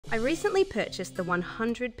I recently purchased the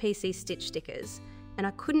 100 PCS Stitch Stickers, and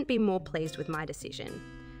I couldn't be more pleased with my decision.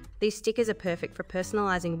 These stickers are perfect for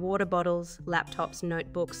personalising water bottles, laptops,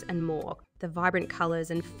 notebooks and more. The vibrant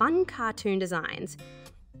colours and fun cartoon designs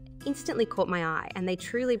instantly caught my eye, and they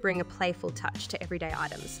truly bring a playful touch to everyday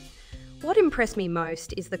items. What impressed me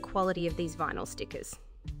most is the quality of these vinyl stickers.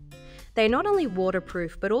 They're not only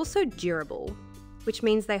waterproof but also durable, which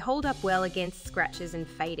means they hold up well against scratches and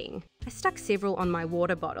fading. I stuck several on my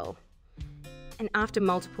water bottle, and after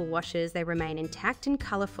multiple washes they remain intact and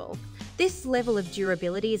colourful. This level of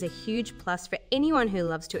durability is a huge plus for anyone who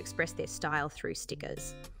loves to express their style through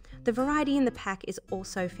stickers. The variety in the pack is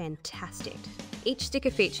also fantastic. Each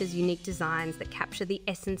sticker features unique designs that capture the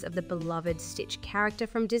essence of the beloved Stitch character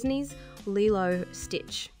from Disney's Lilo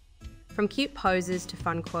Stitch. From cute poses to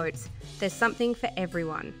fun quotes, there's something for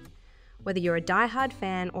everyone. Whether you're a die-hard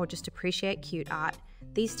fan or just appreciate cute art,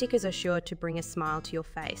 these stickers are sure to bring a smile to your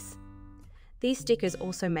face. These stickers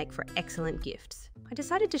also make for excellent gifts. I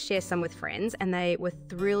decided to share some with friends, and they were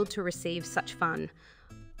thrilled to receive such fun,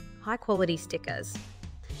 high-quality stickers.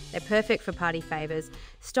 They're perfect for party favours,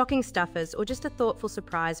 stocking stuffers, or just a thoughtful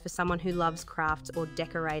surprise for someone who loves crafts or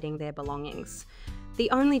decorating their belongings. The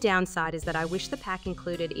only downside is that I wish the pack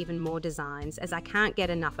included even more designs, as I can't get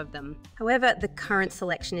enough of them. However, the current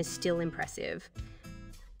selection is still impressive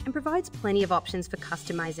and provides plenty of options for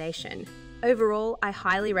customization. Overall, I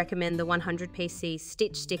highly recommend the 100 PCS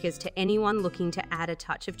Stitch Stickers to anyone looking to add a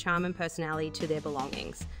touch of charm and personality to their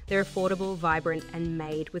belongings. They're affordable, vibrant, and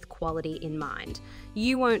made with quality in mind.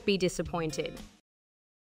 You won't be disappointed.